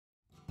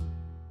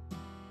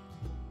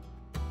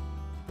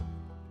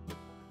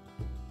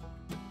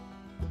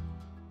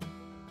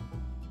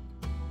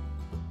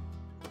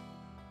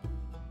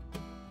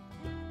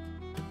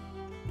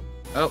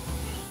Oh,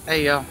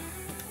 hey y'all,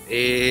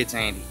 it's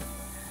Andy.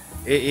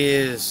 It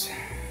is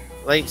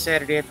late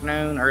Saturday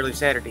afternoon, early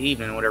Saturday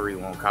evening, whatever you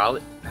want to call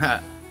it.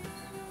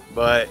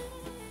 But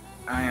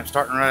I am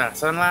starting to run out of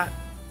sunlight,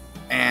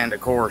 and of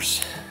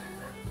course,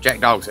 Jack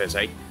Dog says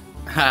hey.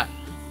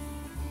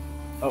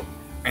 Oh,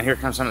 and here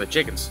come some of the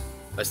chickens.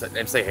 Let's let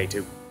them say hey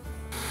too.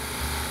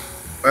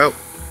 Well,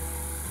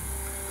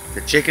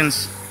 the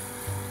chickens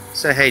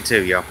say hey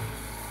too, y'all.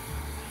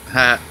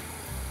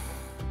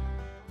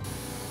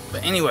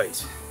 But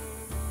anyways,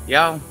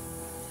 y'all,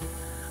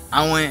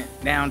 I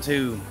went down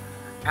to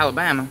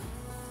Alabama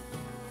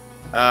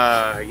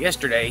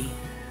yesterday.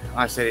 Like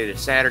I said, it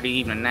is Saturday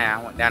evening now.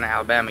 I went down to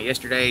Alabama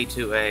yesterday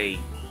to a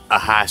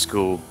high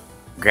school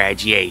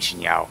graduation,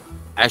 y'all.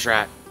 That's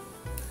right.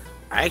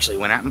 I actually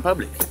went out in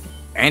public,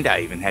 and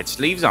I even had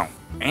sleeves on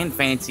and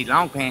fancy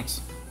long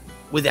pants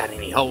without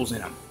any holes in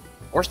them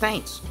or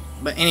stains.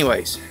 But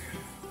anyways,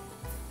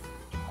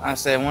 I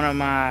said one of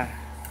my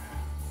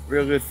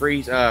real good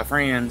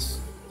friends,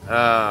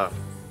 well,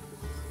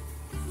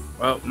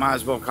 might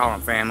as well call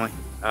them family.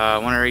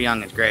 One of her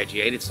youngins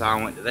graduated, so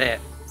I went to that.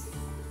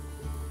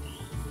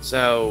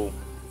 So,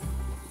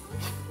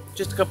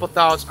 just a couple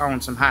thoughts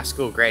on some high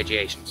school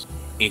graduations.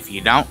 If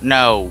you don't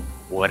know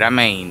what I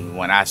mean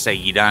when I say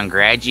you done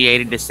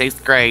graduated to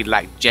 6th grade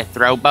like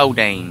Jethro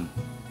Bodine,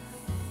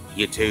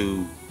 you're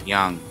too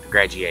young to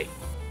graduate.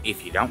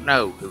 If you don't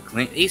know who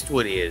Clint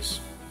Eastwood is,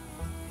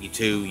 you're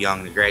too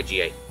young to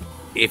graduate.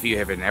 If you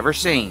have never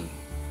seen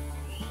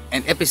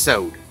an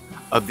episode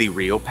of the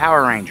real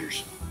Power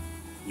Rangers,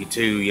 you're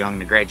too young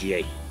to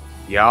graduate.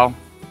 Y'all,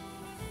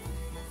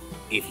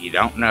 if you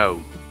don't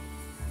know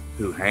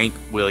who Hank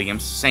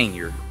Williams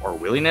Sr. or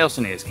Willie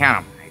Nelson is,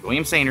 count them, Hank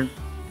Williams Sr.,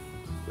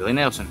 Willie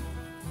Nelson,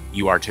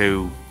 you are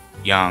too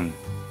young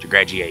to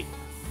graduate.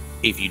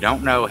 If you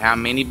don't know how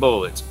many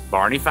bullets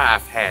Barney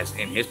Fife has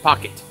in his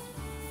pocket,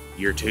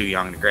 you're too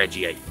young to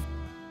graduate.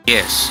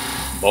 Yes,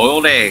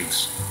 boiled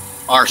eggs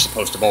are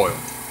supposed to boil.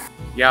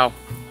 Y'all,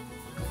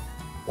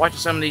 watching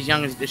some of these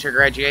youngins at this year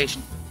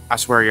graduation, I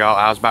swear y'all,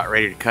 I was about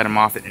ready to cut them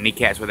off at the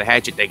kneecaps with a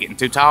hatchet. They getting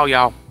too tall,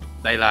 y'all.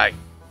 They like,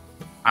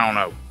 I don't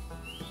know,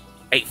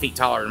 8 feet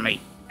taller than me,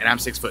 and I'm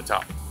 6 foot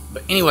tall.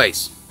 But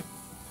anyways,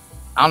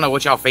 I don't know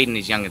what y'all feeding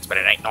these youngins, but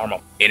it ain't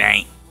normal. It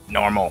ain't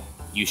normal.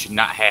 You should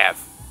not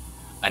have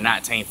a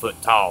 19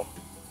 foot tall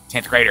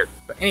 10th grader.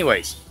 But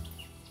anyways,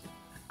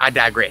 I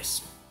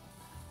digress.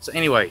 So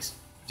anyways,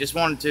 just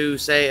wanted to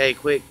say a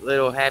quick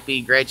little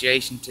happy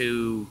graduation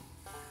to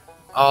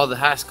all the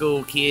high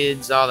school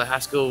kids, all the high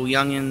school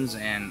youngins,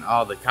 and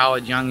all the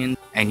college youngins.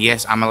 And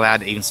yes, I'm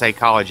allowed to even say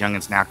college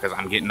youngins now because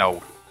I'm getting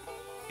old.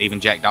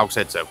 Even Jack Dog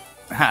said so.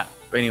 But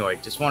anyway,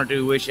 just wanted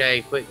to wish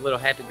a quick little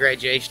happy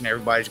graduation.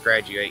 Everybody's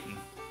graduating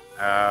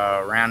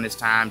around this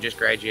time. Just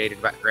graduated,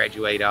 about to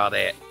graduate, all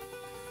that.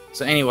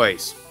 So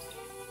anyways,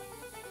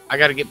 I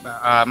got to get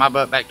my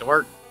butt back to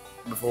work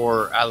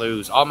before I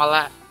lose all my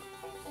light.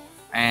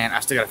 And I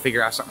still got to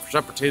figure out something for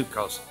supper too,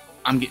 because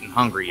I'm getting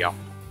hungry, y'all.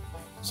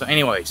 So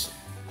anyways,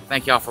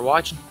 thank y'all for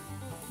watching.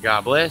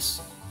 God bless.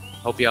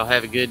 Hope y'all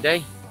have a good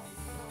day.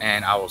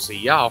 And I will see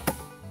y'all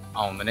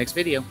on the next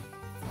video.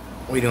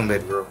 What you doing,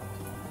 baby girl?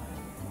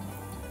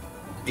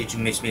 Did you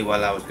miss me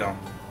while I was gone?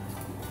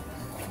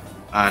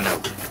 I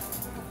know.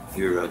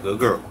 You're a good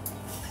girl.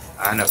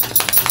 I know.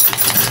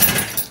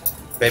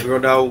 Baby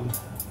girl dog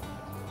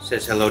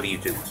says hello to you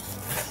too.